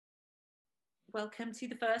Welcome to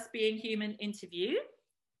the first Being Human interview.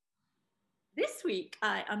 This week,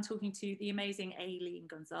 I'm talking to the amazing Aileen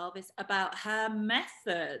Gonzalez about her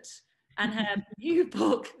method and her new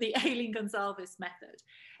book, The Aileen Gonzalez Method.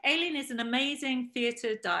 Aileen is an amazing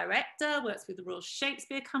theatre director, works with the Royal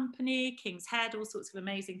Shakespeare Company, King's Head, all sorts of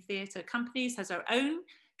amazing theatre companies, has her own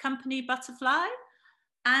company, Butterfly,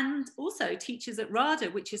 and also teaches at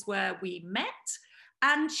RADA, which is where we met.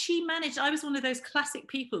 And she managed, I was one of those classic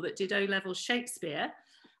people that did O-level Shakespeare,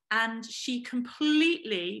 and she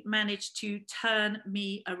completely managed to turn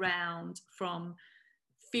me around from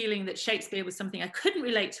feeling that Shakespeare was something I couldn't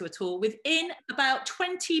relate to at all. Within about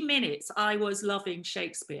 20 minutes, I was loving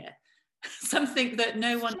Shakespeare, something that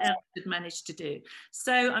no one else had managed to do.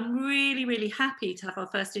 So I'm really, really happy to have our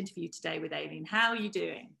first interview today with Aileen. How are you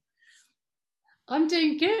doing? I'm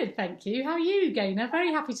doing good, thank you. How are you, Gaynor?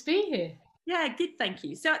 Very happy to be here. Yeah, good, thank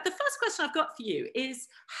you. So the first question I've got for you is,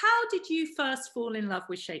 how did you first fall in love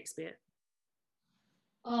with Shakespeare?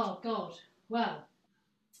 Oh God. Well,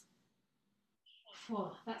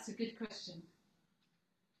 that's a good question.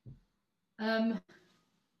 Um,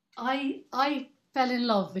 I fell in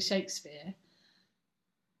love with Shakespeare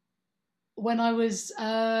when I was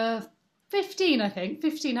 15, I think.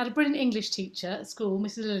 15, I had a brilliant English teacher at school,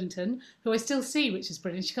 Mrs. Lillington, who I still see, which is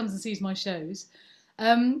brilliant. She comes and sees my shows.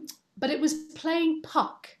 Um, but it was playing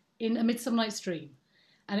Puck in A Midsummer Night's Dream,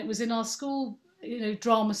 and it was in our school,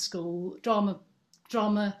 drama school,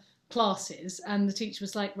 drama classes, and the teacher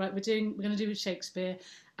was like, right, we're going to do Shakespeare,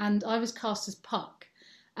 and I was cast as Puck.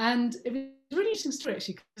 And it was a really interesting story,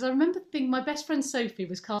 actually, because I remember thinking my best friend Sophie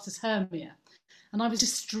was cast as Hermia, and I was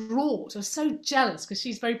distraught. I was so jealous because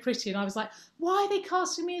she's very pretty, and I was like, why are they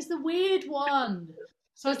casting me as the weird one?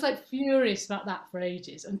 So I was like furious about that for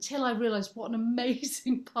ages until I realised what an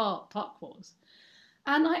amazing part Puck was.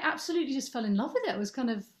 And I absolutely just fell in love with it. It was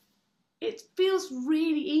kind of, it feels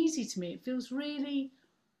really easy to me. It feels really,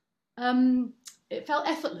 um, it felt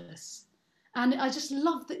effortless. And I just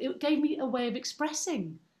loved that it gave me a way of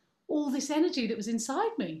expressing all this energy that was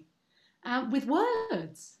inside me with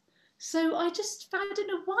words. So I don't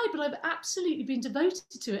know why, but I've absolutely been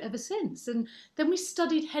devoted to it ever since. And then we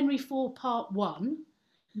studied Henry IV Part 1.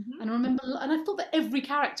 Mm-hmm. And I remember, and I thought that every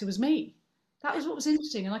character was me. That was what was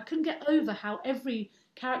interesting. And I couldn't get over how every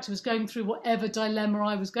character was going through whatever dilemma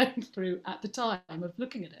I was going through at the time of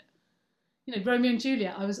looking at it. Romeo and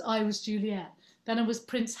Juliet, I was Juliet. Then I was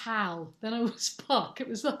Prince Hal. Then I was Puck. It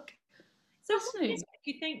was like So what is fascinating. it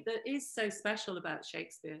you think that is so special about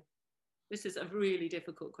Shakespeare? This is a really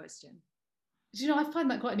difficult question. I find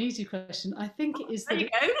that quite an easy question. I think it is There that you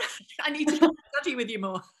it. go. I need to study with you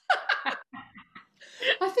more.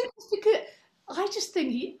 I think it's because I just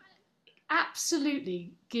think he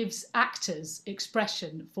absolutely gives actors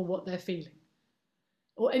expression for what they're feeling,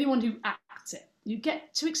 or anyone who acts it. You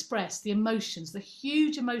get to express the emotions, the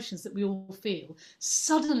huge emotions that we all feel.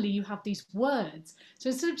 Suddenly you have these words. So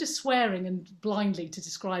instead of just swearing and blindly to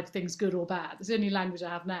describe things good or bad, that's the only language I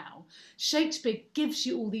have now, Shakespeare gives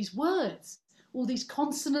you all these words, all these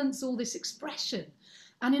consonants, all this expression.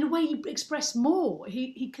 And in a way, you express more.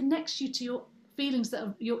 He connects you to your feelings that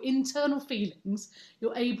are your internal feelings.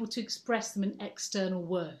 You're able to express them in external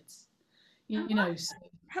words. And You know, so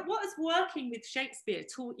what has working with Shakespeare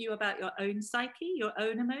taught you about your own psyche, your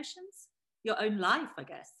own emotions, your own life, I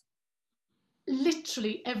guess?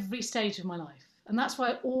 literally every stage of my life. And that's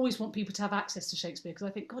why I always want people to have access to Shakespeare, because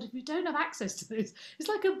I think, God, if you don't have access to this, it's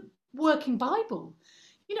like a working Bible.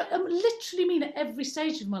 I literally mean at every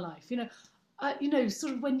stage of my life.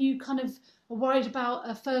 Sort of when you kind of are worried about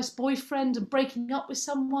a first boyfriend and breaking up with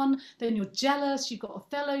someone, then you're jealous, you've got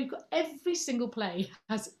Othello, you've got every single play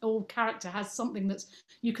has, or character has something that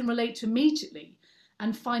you can relate to immediately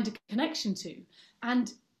and find a connection to.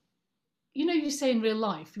 And you say in real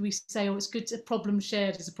life, we say, oh, it's good to, a problem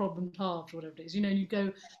shared is a problem halved, or whatever it is, and you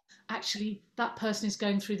go, actually, that person is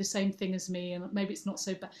going through the same thing as me, and maybe it's not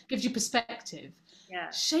so bad. Gives you perspective. Yeah.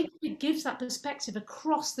 Shakespeare gives that perspective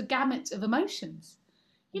across the gamut of emotions,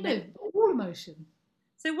 Amazing. all emotion.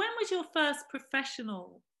 So when was your first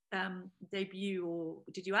professional debut, or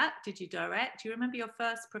did you act? Did you direct? Do you remember your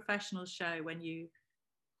first professional show when you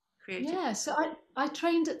created? Yeah, so I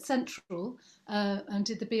trained at Central and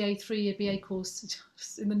did the BA 3 year BA course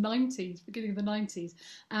in the 90s, beginning of the 90s.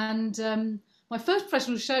 And my first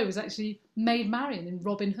professional show was actually Maid Marian in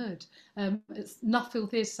Robin Hood. It's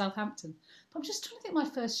Nuffield Theatre, Southampton. But I'm just trying to think my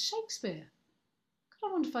first Shakespeare. God,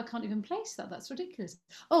 I wonder if I can't even place that. That's ridiculous.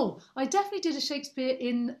 Oh, I definitely did a Shakespeare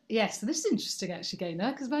in. Yes, and this is interesting actually,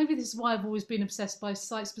 Gaynor, because maybe this is why I've always been obsessed by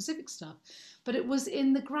site specific stuff. But it was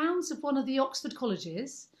in the grounds of one of the Oxford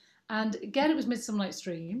colleges, And again, it was Midsummer Night's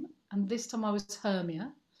Dream, and this time I was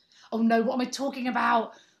Hermia. Oh no, what am I talking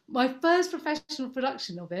about? My first professional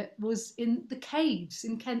production of it was in the Caves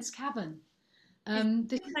in Kent's Cavern. Is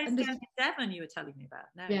This, the place and this, down in Devon you were telling me about?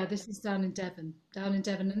 No. yeah, this is down in Devon,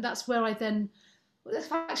 and that's where I then.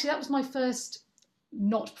 Actually, that was my first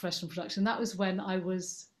not professional production. That was when I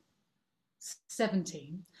was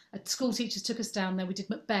 17. School teachers took us down there. We did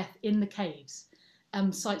Macbeth in the caves,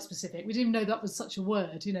 site specific. We didn't even know that was such a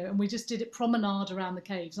word, you know, and we just did it promenade around the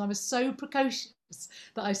caves. And I was so precocious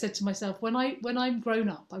that I said to myself, when I'm grown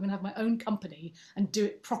up, I'm going to have my own company and do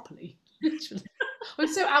it properly. Literally. I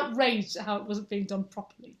was so outraged at how it wasn't being done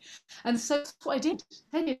properly. And so that's what I did.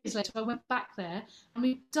 10 years later, I went back there and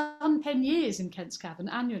we've done 10 years in Kent's Cavern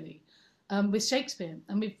annually with Shakespeare.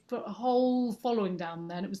 And we've put a whole following down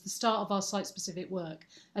there. And it was the start of our site-specific work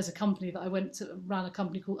as a company that I went to run a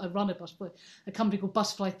company called a company called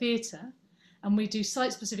Butterfly Theatre. And we do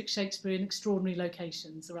site-specific Shakespeare in extraordinary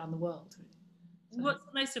locations around the world. Really. So. What's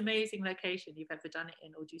the most amazing location you've ever done it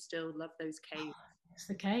in, or do you still love those caves? It's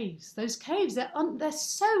the caves. Those caves, they're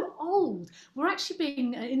so old. We're actually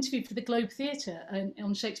being interviewed for the Globe Theatre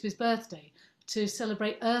on Shakespeare's birthday to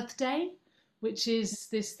celebrate Earth Day, which is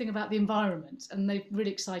this thing about the environment. And they're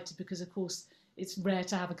really excited because, of course, it's rare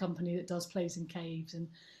to have a company that does plays in caves. And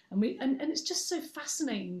it's just so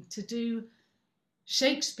fascinating to do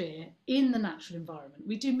Shakespeare in the natural environment.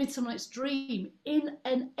 We do Midsummer Night's Dream in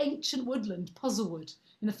an ancient woodland, Puzzlewood,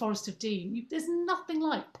 in the Forest of Dean. There's nothing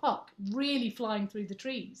like Puck really flying through the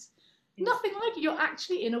trees. Nothing like it. You're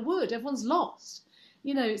actually in a wood. Everyone's lost.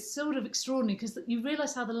 You know, it's sort of extraordinary because you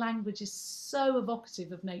realise how the language is so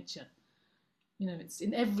evocative of nature. You know, it's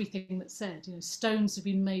in everything that's said. You know, stones have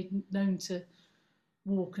been made known to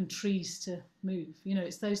walk and trees to move. You know,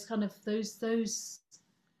 it's those kind of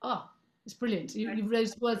it's brilliant.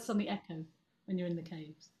 Those words suddenly echo when you're in the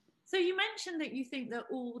caves. So you mentioned that you think that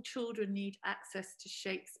all children need access to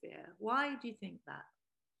Shakespeare. Why do you think that?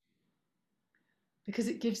 Because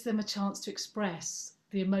it gives them a chance to express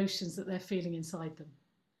the emotions that they're feeling inside them,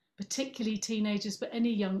 particularly teenagers, but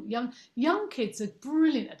any young kids are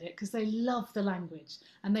brilliant at it because they love the language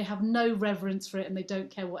and they have no reverence for it and they don't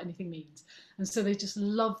care what anything means. And so they just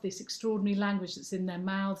love this extraordinary language that's in their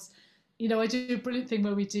mouths. You know, I do a brilliant thing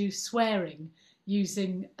where we do swearing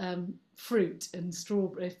using fruit and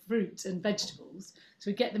vegetables.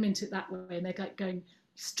 So we get them into it that way, and they're like going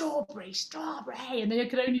strawberry, and they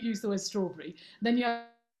can only use the word strawberry. And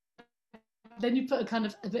then you put a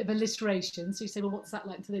bit of alliteration. So you say, well, what's that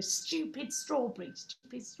like? So they're stupid strawberry,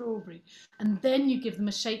 and then you give them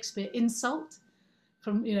a Shakespeare insult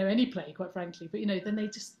from, you know, any play, quite frankly. But you know, then they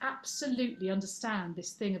just absolutely understand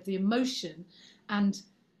this thing of the emotion and.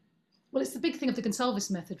 Well, it's the big thing of the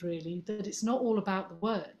Gonsalves method, really, that it's not all about the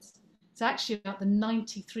words. It's actually about the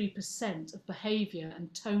 93% of behaviour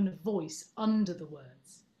and tone of voice under the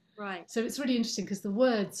words. Right. So it's really interesting because the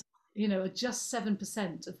words, you know, are just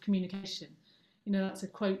 7% of communication. You know, that's a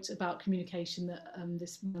quote about communication that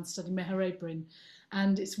this man studied, Meher Oberyn.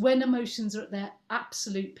 And it's when emotions are at their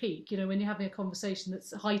absolute peak, you know, when you're having a conversation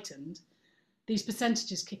that's heightened, these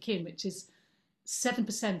percentages kick in, which is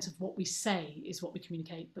 7% of what we say is what we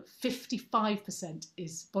communicate, but 55%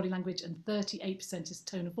 is body language and 38% is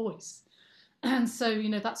tone of voice. And so, you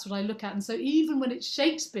know, that's what I look at. And so even when it's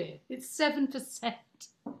Shakespeare, it's 7%.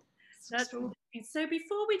 So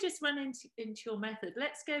before we just run into your method,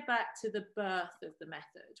 let's go back to the birth of the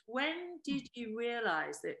method. When did you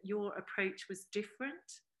realise that your approach was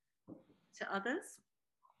different to others?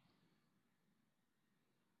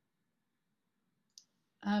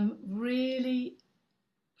 Really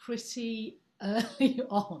pretty early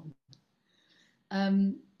on.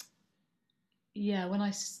 Yeah, when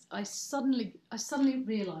I suddenly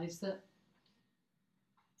realised that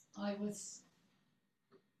I'm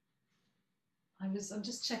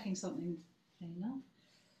just checking something here now.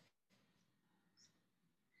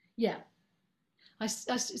 Yeah,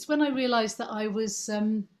 it's when I realised that I was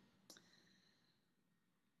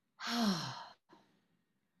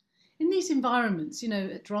in these environments, you know,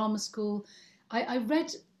 at drama school. I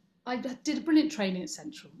did a brilliant training at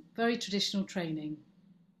Central, very traditional training,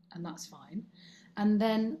 and that's fine. And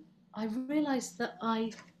then I realised that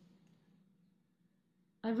I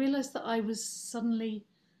was suddenly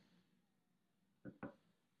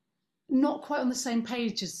not quite on the same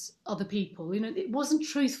page as other people. You know, it wasn't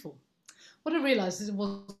truthful. What I realised is it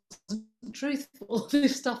wasn't truthful, the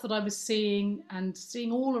stuff that I was seeing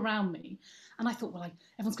all around me. And I thought, well,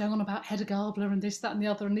 everyone's going on about Hedda Gabler and this, that and the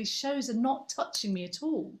other, and these shows are not touching me at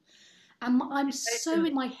all. And I'm so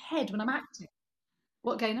in my head when I'm acting.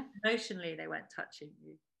 What, Gaynor? Emotionally, they weren't touching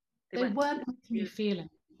you. They weren't making me feel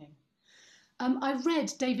anything. I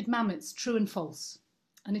read David Mamet's True and False.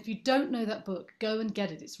 And if you don't know that book, go and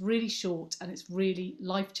get it. It's really short and it's really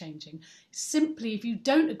life-changing. Simply, if you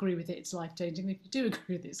don't agree with it, it's life-changing. If you do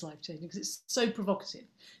agree with it, it's life-changing because it's so provocative.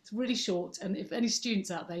 It's really short, and if any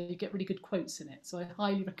students out there, you get really good quotes in it. So I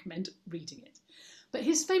highly recommend reading it. But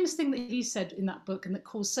his famous thing that he said in that book and that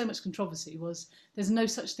caused so much controversy was there's no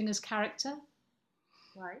such thing as character.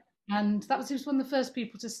 Right. And that was, he was one of the first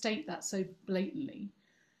people to state that so blatantly.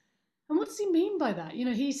 And what does he mean by that? You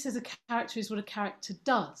know, he says a character is what a character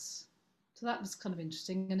does. So that was kind of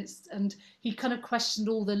interesting. And he kind of questioned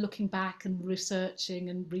all the looking back and researching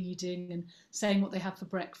and reading and saying what they had for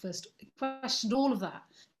breakfast. He questioned all of that.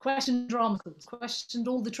 Questioned drama schools. Questioned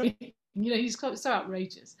all the training. You know, he's so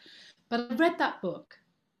outrageous. But I read that book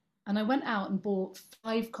and I went out and bought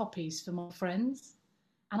 5 copies for my friends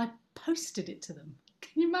and I posted it to them.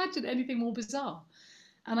 Can you imagine anything more bizarre?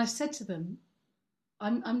 And I said to them,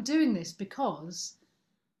 I'm doing this because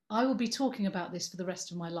I will be talking about this for the rest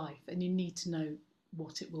of my life and you need to know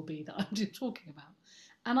what it will be that I'm talking about.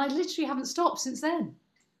 And I literally haven't stopped since then.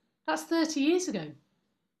 That's 30 years ago.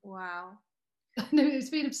 Wow. No, it's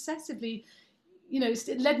been obsessively, you know,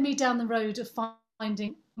 it led me down the road of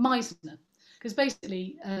finding Meisner. Because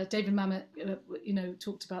basically, David Mamet, you know,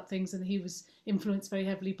 talked about things and he was influenced very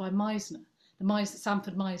heavily by Meisner,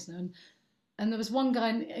 Sanford Meisner. And there was one guy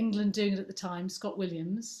in England doing it at the time, Scott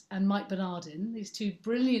Williams and Mike Bernardin, these 2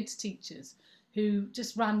 brilliant teachers who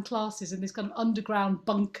just ran classes in this kind of underground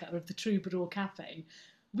bunker of the Troubadour Cafe.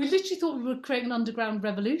 We literally thought we were creating an underground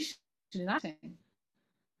revolution in acting.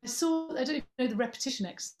 I don't even know the repetition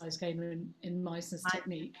exercise game in Meisner's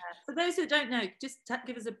technique. For those who don't know, just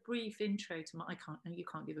give us a brief intro to you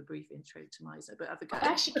can't give a brief intro to Meisner, but have a go. I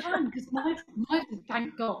actually can, because Meisner,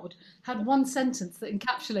 thank God, had one sentence that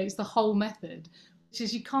encapsulates the whole method, which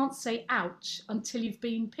is you can't say ouch until you've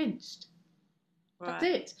been pinched. Right. That's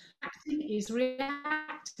it. Acting is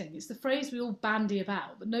reacting. It's the phrase we all bandy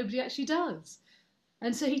about, but nobody actually does.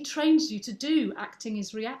 And so he trains you to do acting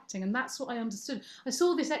is reacting. And that's what I understood. I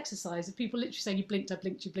saw this exercise of people literally saying, you blinked, I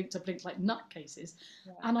blinked, you blinked, I blinked, like nutcases.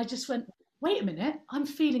 Yeah. And I just went, wait a minute, I'm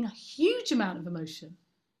feeling a huge amount of emotion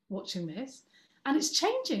watching this. And it's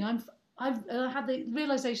changing. I've had the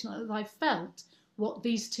realisation that I felt what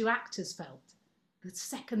these 2 actors felt the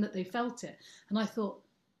second that they felt it. And I thought,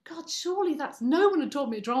 God, surely no one had taught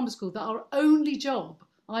me at drama school that our only job,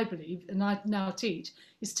 I believe, and I now teach,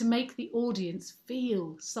 is to make the audience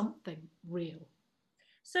feel something real.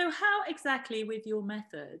 So how exactly with your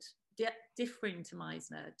method, differing to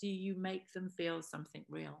Meisner, do you make them feel something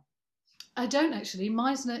real? I don't actually.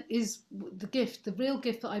 Meisner is the gift, the real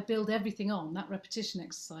gift that I build everything on, that repetition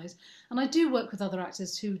exercise. And I do work with other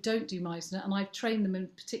actors who don't do Meisner, and I've trained them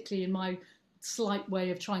particularly in my slight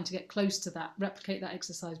way of trying to get close to that, replicate that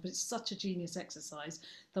exercise. But it's such a genius exercise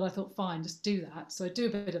that I thought, fine, just do that. So I do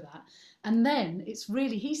a bit of that. And then it's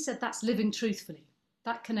really, he said that's living truthfully.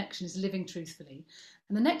 That connection is living truthfully.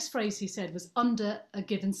 And the next phrase he said was under a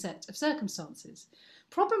given set of circumstances.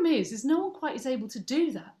 Problem is no one quite is able to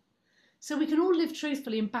do that. So we can all live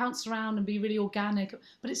truthfully and bounce around and be really organic,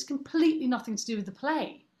 but it's completely nothing to do with the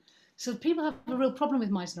play. So people have a real problem with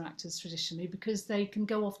Meisner actors traditionally because they can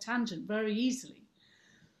go off tangent very easily.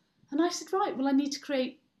 And I said, right, well, I need to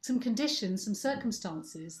create some conditions, some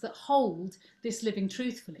circumstances that hold this living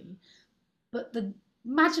truthfully. But the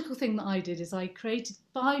magical thing that I did is I created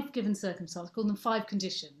 5 given circumstances, called them 5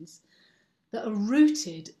 conditions, that are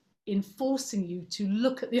rooted in forcing you to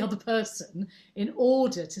look at the other person in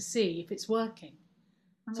order to see if it's working.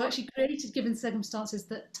 So I actually created given circumstances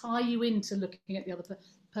that tie you into looking at the other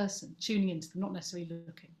person, tuning into them, not necessarily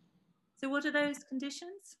looking. So what are those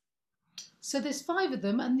conditions? So there's 5 of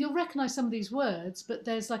them, and you'll recognise some of these words, but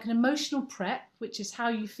there's like an emotional prep, which is how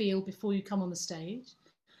you feel before you come on the stage.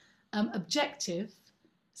 Objective,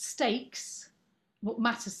 stakes, what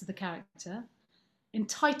matters to the character.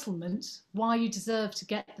 Entitlement, why you deserve to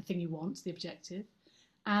get the thing you want, the objective,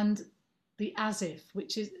 and the as if,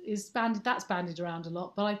 which is bandied around a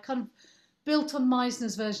lot, but I've kind of built on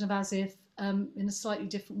Meisner's version of as if in a slightly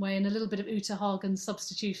different way, and a little bit of Uta Hagen's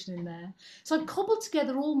substitution in there. So I've cobbled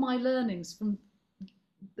together all my learnings from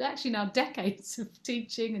actually now decades of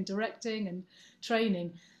teaching and directing and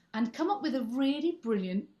training, and come up with a really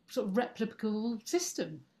brilliant sort of replicable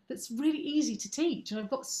system that's really easy to teach, and I've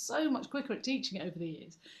got so much quicker at teaching it over the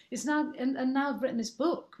years. It's now, and now I've written this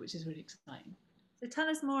book, which is really exciting. So tell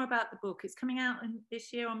us more about the book. It's coming out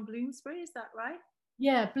this year on Bloomsbury, is that right?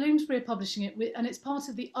 Yeah, Bloomsbury are publishing it, and it's part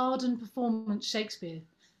of the Arden Performance Shakespeare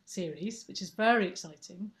series, which is very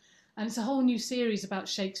exciting. And it's a whole new series about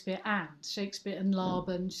Shakespeare and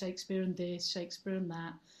Laban, Shakespeare and this, Shakespeare and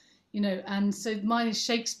that. and so mine is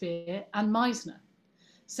Shakespeare and Meisner.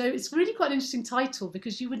 So it's really quite an interesting title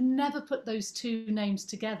because you would never put those two names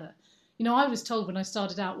together. I was told when I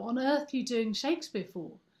started out, what on earth are you doing Shakespeare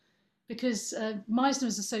for? Because Meisner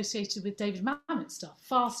is associated with David Mamet stuff,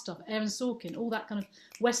 fast stuff, Aaron Sorkin, all that kind of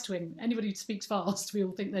West Wing. Anybody who speaks fast, we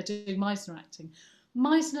all think they're doing Meisner acting.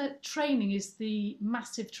 Meisner training is the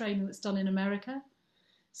massive training that's done in America.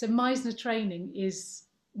 So Meisner training is,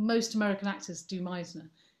 most American actors do Meisner.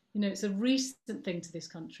 It's a recent thing to this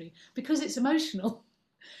country because it's emotional.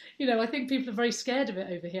 I think people are very scared of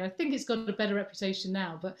it over here. I think it's got a better reputation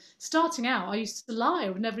now. But starting out, I used to lie.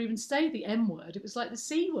 I would never even say the M word. It was like the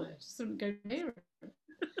C word. Just wouldn't go near it.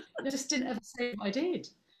 I just didn't ever say what I did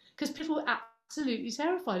because people were absolutely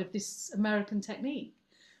terrified of this American technique.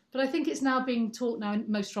 But I think it's now being taught now in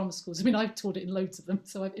most drama schools. I mean, I've taught it in loads of them,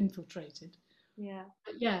 so I've infiltrated. Yeah.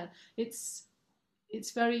 But yeah, it's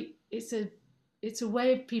a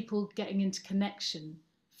way of people getting into connection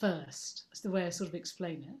first. That's the way I sort of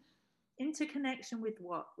explain it. Interconnection with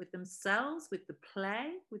what? With themselves, with the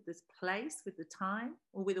play, with this place, with the time,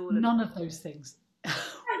 or with all of None of those things.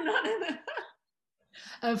 None of them.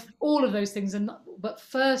 Of all of those things, but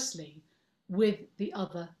firstly, with the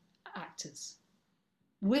other actors.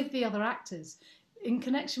 With the other actors. In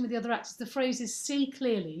connection with the other actors, the phrase is see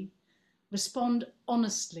clearly, respond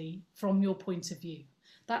honestly from your point of view.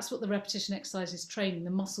 That's what the repetition exercise is training,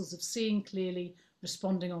 the muscles of seeing clearly,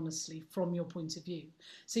 responding honestly from your point of view.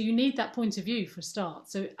 So you need that point of view for a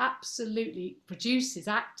start. So it absolutely produces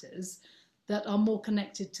actors that are more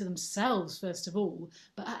connected to themselves, first of all,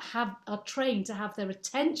 but are trained to have their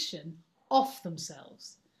attention off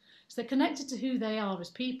themselves. So they're connected to who they are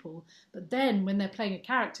as people, but then when they're playing a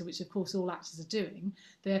character, which of course all actors are doing,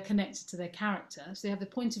 they are connected to their character. So they have the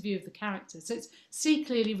point of view of the character. So it's see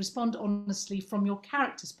clearly, respond honestly from your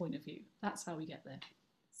character's point of view. That's how we get there.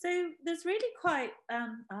 So there's really quite,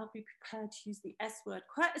 I'll be prepared to use the S word,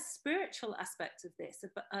 quite a spiritual aspect of this,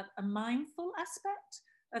 a mindful aspect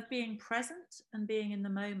of being present and being in the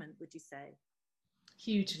moment, would you say?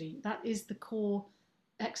 Hugely. That is the core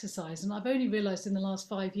exercise. And I've only realised in the last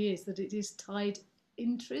 5 years that it is tied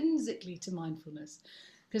intrinsically to mindfulness,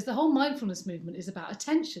 because the whole mindfulness movement is about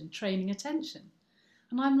attention, training attention.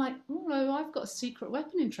 And I'm like, oh no, I've got a secret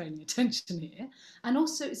weapon in training attention here. And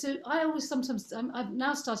also, so I always sometimes, I've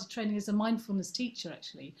now started training as a mindfulness teacher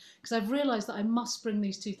actually, because I've realised that I must bring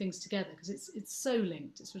these two things together because it's so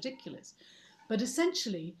linked, it's ridiculous. But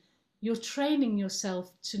essentially, you're training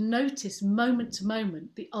yourself to notice moment to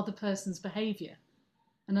moment the other person's behaviour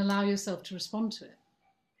and allow yourself to respond to it.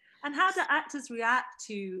 And how do actors react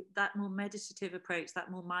to that more meditative approach,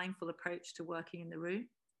 that more mindful approach to working in the room?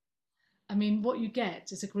 I mean, what you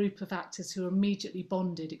get is a group of actors who are immediately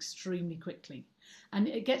bonded extremely quickly. And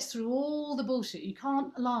it gets through all the bullshit. You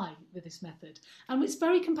can't lie with this method. And it's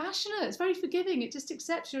very compassionate. It's very forgiving. It just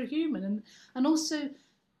accepts you're a human. And also,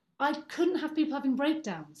 I couldn't have people having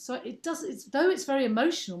breakdowns. So though it's very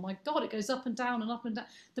emotional, my God, it goes up and down and up and down.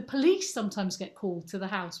 The police sometimes get called to the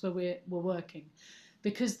house where we're working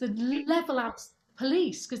because the level out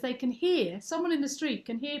police, because they can hear, someone in the street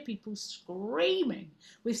can hear people screaming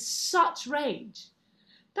with such rage.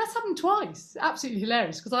 That's happened twice. Absolutely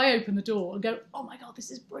hilarious, because I open the door and go, oh my God,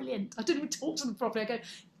 this is brilliant. I didn't even talk to them properly. I go,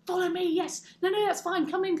 follow me, yes. No, that's fine.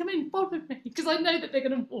 Come in, follow me. Because I know that they're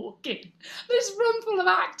going to walk in. This room full of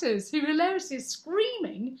actors who hilariously are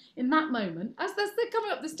screaming in that moment. As they're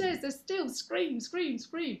coming up the stairs, they're still scream. And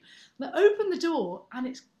they open the door and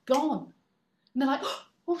it's gone. And they're like,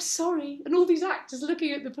 oh, sorry. And all these actors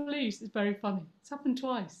looking at the police. It's very funny. It's happened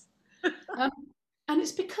twice. And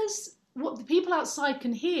it's because what the people outside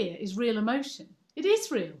can hear is real emotion. It is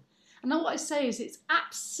real. And now what I say is it's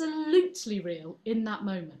absolutely real in that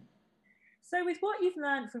moment. So with what you've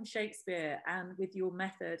learned from Shakespeare and with your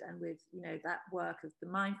method and with, that work of the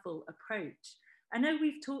mindful approach, I know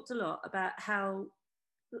we've talked a lot about how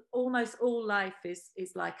almost all life is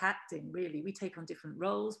like acting, really. We take on different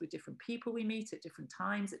roles with different people we meet at different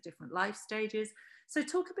times, at different life stages. So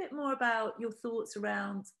talk a bit more about your thoughts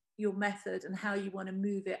around your method and how you want to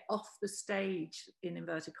move it off the stage, in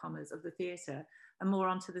inverted commas, of the theatre and more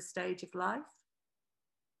onto the stage of life.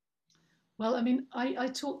 Well, I mean, I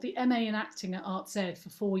taught the MA in acting at Arts Ed for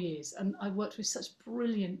 4 years, and I worked with such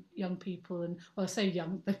brilliant young people, and well, I say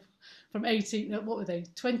young, from 18, what were they,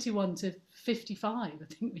 21 to 55,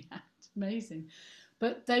 I think we had. Amazing.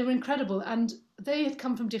 But they were incredible, and they had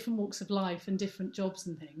come from different walks of life and different jobs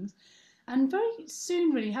and things. And very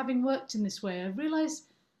soon, really, having worked in this way, I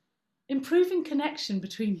realised improving connection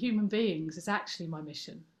between human beings is actually my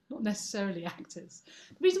mission, not necessarily actors.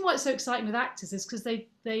 The reason why it's so exciting with actors is because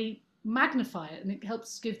they magnify it, and it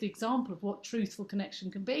helps give the example of what truthful connection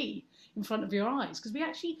can be in front of your eyes, because we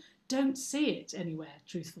actually don't see it anywhere,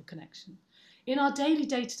 truthful connection. In our daily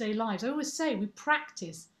day-to-day lives, I always say we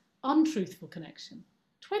practice untruthful connection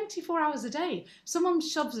 24 hours a day. Someone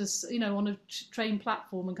shoves us, on a train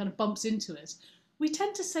platform and kind of bumps into us, we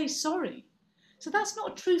tend to say sorry. So that's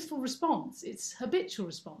not a truthful response, it's habitual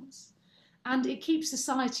response. And it keeps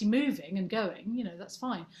society moving and going, that's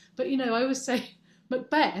fine. But, I always say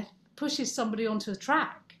Macbeth pushes somebody onto a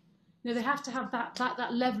track. They have to have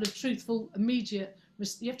that level of truthful, immediate.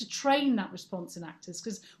 You have to train that response in actors,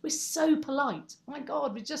 because we're so polite. My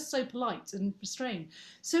God, we're just so polite and restrained.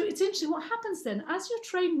 So it's interesting what happens then. As you're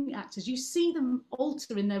training actors, you see them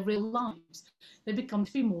alter in their real lives. They become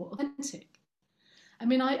to be more authentic. I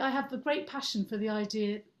mean, I have a great passion for the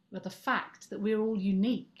idea, or the fact that we're all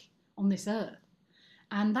unique on this earth.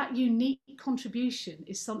 And that unique contribution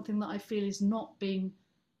is something that I feel is not being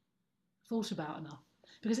thought about enough,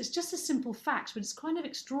 because it's just a simple fact, but it's kind of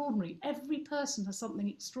extraordinary. Every person has something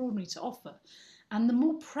extraordinary to offer. And the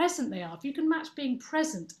more present they are, if you can match being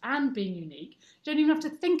present and being unique, you don't even have to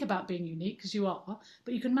think about being unique, because you are,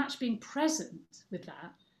 but you can match being present with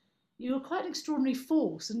that, you're quite an extraordinary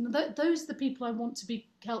force. And those are the people I want to be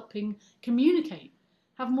helping communicate,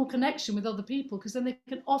 have more connection with other people, because then they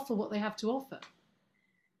can offer what they have to offer.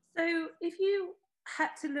 So if you had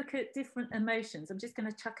to look at different emotions, I'm just going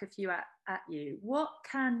to chuck a few at you. What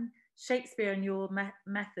can Shakespeare and your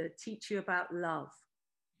method teach you about love?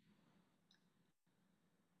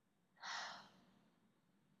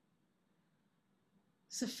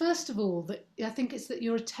 So first of all, I think it's that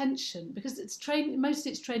your attention, because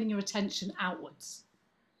mostly it's training your attention outwards.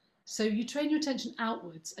 So you train your attention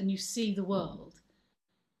outwards and you see the world.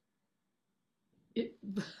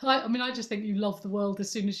 I just think you love the world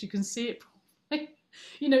as soon as you can see it.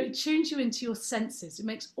 It tunes you into your senses. It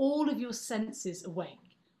makes all of your senses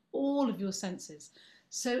awake, all of your senses.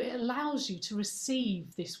 So it allows you to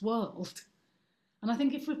receive this world. And I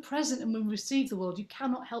think if we're present and we receive the world, you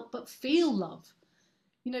cannot help but feel love.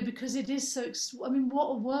 Because it is so, what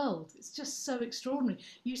a world. It's just so extraordinary.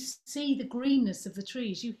 You see the greenness of the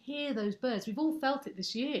trees, you hear those birds. We've all felt it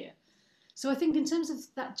this year. So I think in terms of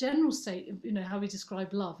that general state of, how we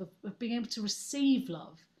describe love, of being able to receive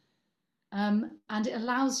love, and it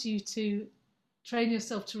allows you to train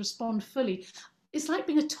yourself to respond fully. It's like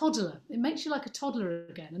being a toddler. It makes you like a toddler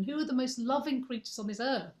again. And who are the most loving creatures on this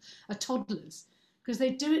earth? Are toddlers. Because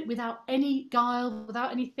they do it without any guile,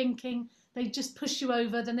 without any thinking. They just push you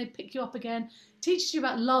over, then they pick you up again. It teaches you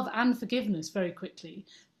about love and forgiveness very quickly,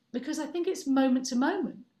 because I think it's moment to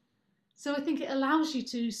moment. So I think it allows you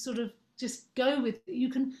to sort of just go with, you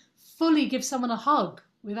can fully give someone a hug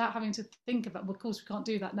without having to think about, well, of course we can't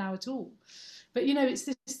do that now at all. But it's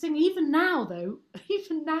this thing, even now though,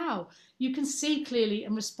 even now, you can see clearly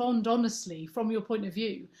and respond honestly from your point of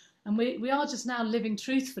view. And we are just now living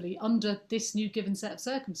truthfully under this new given set of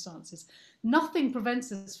circumstances. Nothing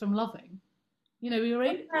prevents us from loving. What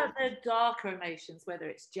about the darker emotions, whether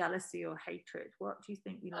it's jealousy or hatred? What do you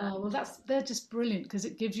think you learn? Oh, well, they're just brilliant, because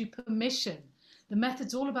it gives you permission. The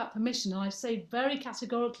method's all about permission. And I say very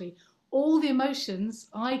categorically, all the emotions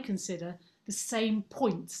I consider the same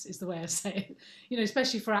points, is the way I say it.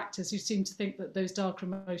 Especially for actors who seem to think that those darker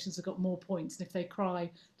emotions have got more points. And if they cry,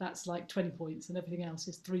 that's like 20 points and everything else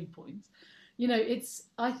is 3 points.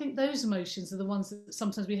 I think those emotions are the ones that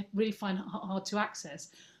sometimes we really find hard to access,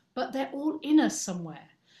 but they're all in us somewhere.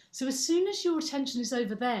 So as soon as your attention is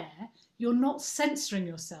over there, you're not censoring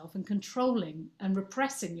yourself and controlling and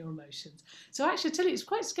repressing your emotions. So actually, I tell you, it's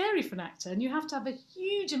quite scary for an actor, and you have to have a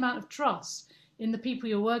huge amount of trust in the people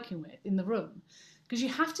you're working with in the room, because you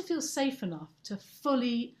have to feel safe enough to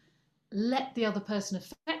fully let the other person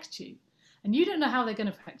affect you. And you don't know how they're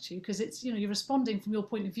going to affect you, because it's, you're responding from your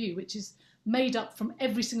point of view, which is made up from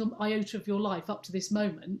every single iota of your life up to this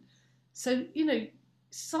moment. So,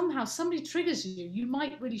 somehow somebody triggers you, you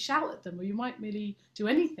might really shout at them, or you might really do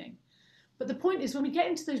anything. But the point is, when we get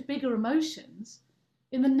into those bigger emotions,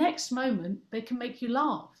 in the next moment, they can make you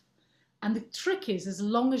laugh. And the trick is, as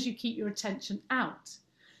long as you keep your attention out,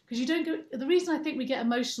 because you don't go, the reason I think we get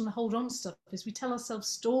emotional and hold on to stuff is we tell ourselves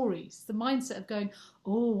stories, the mindset of going,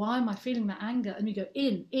 oh, why am I feeling that anger? And we go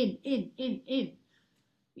in. And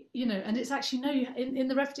it's actually, no, in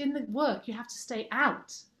the work, you have to stay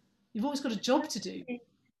out. You've always got a job to do.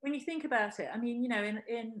 When you think about it,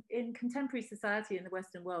 in contemporary society in the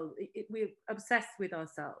Western world, we're obsessed with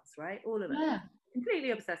ourselves, right? All of us,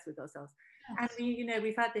 completely obsessed with ourselves. Yes. And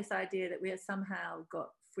we've had this idea that we have somehow got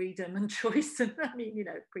freedom and choice, and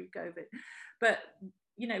pre-COVID, but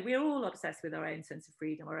you know, we're all obsessed with our own sense of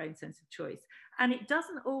freedom, our own sense of choice. And it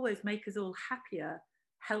doesn't always make us all happier,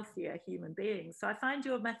 healthier human beings. So I find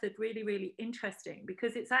your method really, really interesting,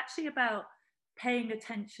 because it's actually about paying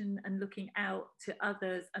attention and looking out to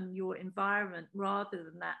others and your environment, rather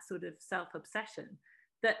than that sort of self-obsession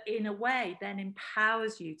that in a way then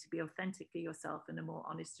empowers you to be authentically yourself in a more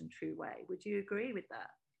honest and true way. Would you agree with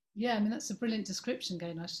that? Yeah, I mean that's a brilliant description,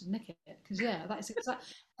 Gain. I should nick it because yeah, that's exactly.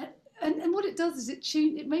 And what it does is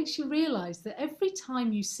it makes you realise that every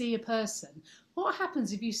time you see a person, what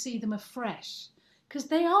happens if you see them afresh? Because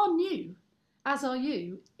they are new, as are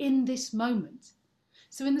you, in this moment.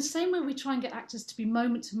 So in the same way we try and get actors to be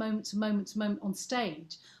moment to moment to moment to moment on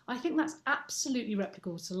stage, I think that's absolutely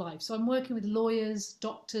replicable to life. So I'm working with lawyers,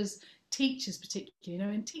 doctors, teachers particularly, you know,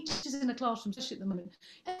 and teachers in a classroom, especially at the moment.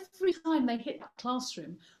 Every time they hit that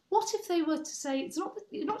classroom, what if they were to say, it's not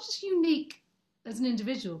you're not just unique as an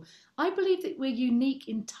individual. I believe that we're unique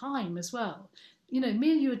in time as well. You know,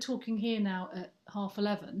 me and you are talking here now at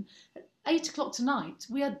 11:30. At 8 o'clock tonight,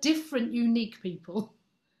 we are different, unique people.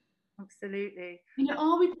 Absolutely. You know,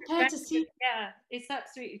 are we prepared to see? Yeah, it's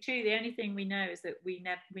absolutely true. The only thing we know is that we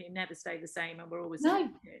never stay the same, and we're always No,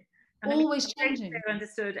 changing. And I mean, always changing. Shakespeare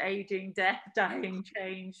understood aging, death, dying,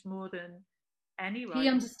 change more than any He writer.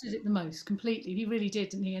 understood it the most completely. He really did,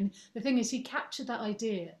 didn't he? And the thing is, he captured that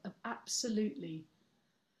idea of absolutely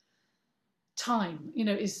time. You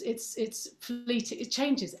know, it's fleeting. It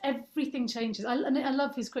changes. Everything changes. And I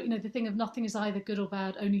love his quote. You know, the thing of nothing is either good or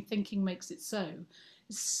bad. Only thinking makes it so.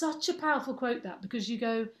 It's such a powerful quote, that, because you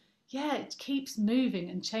go, yeah, it keeps moving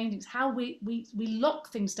and changing. It's how we lock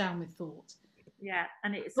things down with thought. Yeah,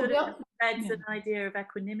 and it But sort of embeds yeah. an idea of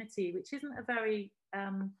equanimity, which isn't a very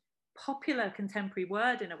popular contemporary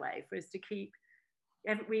word in a way for us to keep.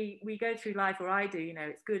 We go through life, or I do, you know,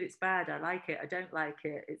 it's good, it's bad, I like it, I don't like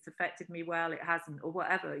it, it's affected me well, it hasn't, or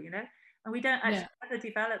whatever, you know, and we don't actually ever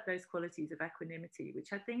develop those qualities of equanimity, which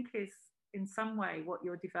I think is in some way what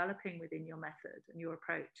you're developing within your method and your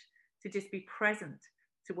approach, to just be present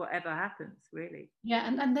to whatever happens, really. Yeah,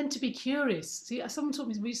 and then to be curious. See, someone taught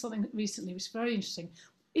me something recently, which is very interesting.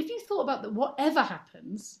 If you thought about that, whatever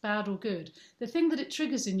happens, bad or good, the thing that it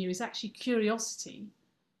triggers in you is actually curiosity.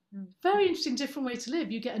 Very interesting, different way to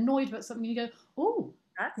live. You get annoyed about something, you go, "Oh,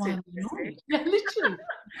 That's why am I annoyed?" Yeah, literally.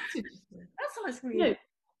 That's almost really You know,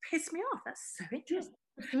 pissed me off. That's so interesting.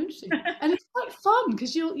 yeah, so interesting, and it's quite fun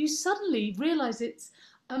because you suddenly realise it's.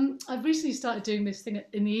 I've recently started doing this thing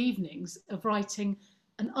in the evenings of writing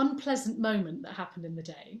an unpleasant moment that happened in the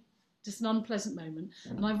day, just an unpleasant moment,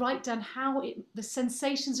 and I write down the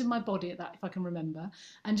sensations in my body at that, if I can remember,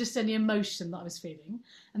 and just any emotion that I was feeling,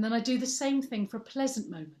 and then I do the same thing for a pleasant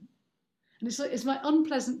moment, and it's my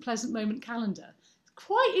unpleasant pleasant moment calendar. It's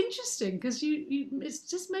quite interesting because it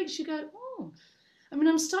just makes you go, oh. I mean,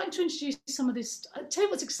 I'm starting to introduce some of this. I'll tell you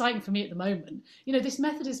what's exciting for me at the moment. You know, this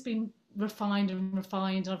method has been refined and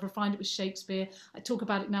refined, and I've refined it with Shakespeare. I talk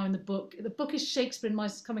about it now in the book. The book is Shakespeare in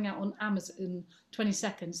Mice, coming out on Amazon in 20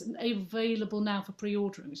 seconds and available now for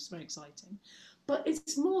pre-ordering, which is very exciting. But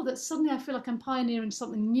it's more that suddenly I feel like I'm pioneering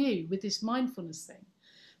something new with this mindfulness thing,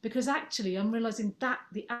 because actually I'm realizing that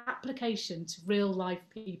the application to real life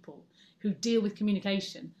people who deal with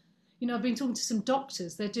communication. You know, I've been talking to some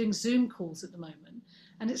doctors, they're doing Zoom calls at the moment,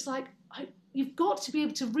 and it's like, you've got to be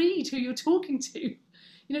able to read who you're talking to. You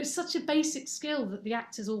know, it's such a basic skill that the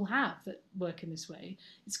actors all have that work in this way.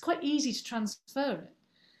 It's quite easy to transfer it.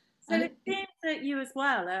 So it seems that you as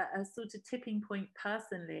well are a sort of tipping point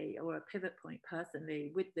personally, or a pivot point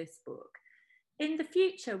personally, with this book. In the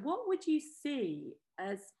future, what would you see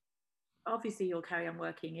as, obviously you'll carry on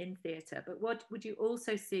working in theatre, but what would you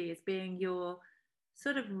also see as being your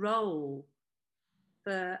sort of role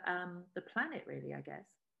for the planet, really, I guess?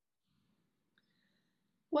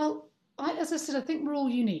 Well, as I said, I think we're all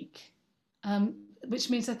unique, which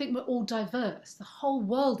means I think we're all diverse. The whole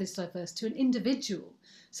world is diverse to an individual.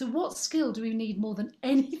 So, what skill do we need more than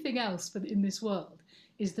anything else in this world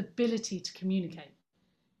is the ability to communicate,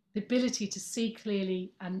 the ability to see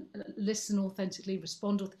clearly and listen authentically,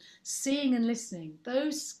 respond, seeing and listening.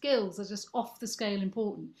 Those skills are just off the scale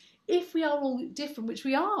important. If we are all different, which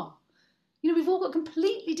we are, you know, we've all got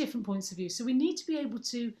completely different points of view. So we need to be able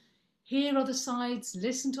to hear other sides,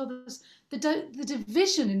 listen to others. The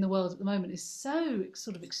division in the world at the moment is so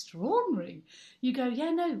sort of extraordinary. You go,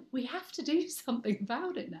 yeah, no, we have to do something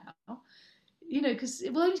about it now. You know, because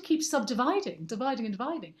it will only keep subdividing, dividing and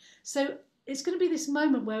dividing. So it's going to be this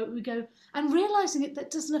moment where we go, and realizing it,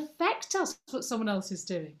 that doesn't affect us what someone else is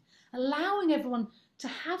doing, allowing everyone to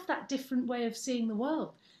have that different way of seeing the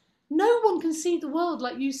world. No one can see the world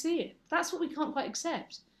like you see it. That's what we can't quite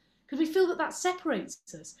accept, because we feel that that separates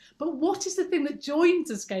us. But what is the thing that joins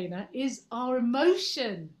us, Gaynor, is our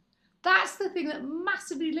emotion. That's the thing that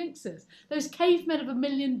massively links us. Those cavemen of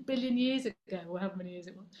 1,000,000,000,000 years ago, or however many years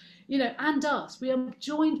it was, you know, and us, we are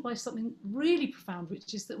joined by something really profound,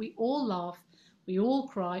 which is that we all laugh, we all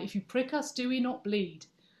cry. If you prick us, do we not bleed?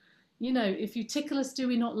 You know, if you tickle us, do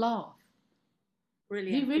we not laugh?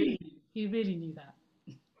 Brilliant. He really knew that.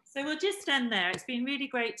 So we'll just end there. It's been really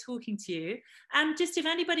great talking to you. And just if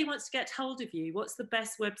anybody wants to get hold of you, what's the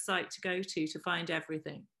best website to go to find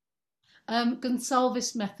everything?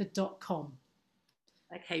 Gonsalvesmethod.com.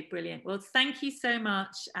 Okay, brilliant. Well, thank you so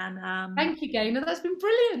much. And thank you, Gaynor. That's been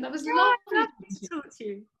brilliant. That was lovely to talk to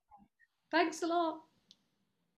you. Thanks a lot.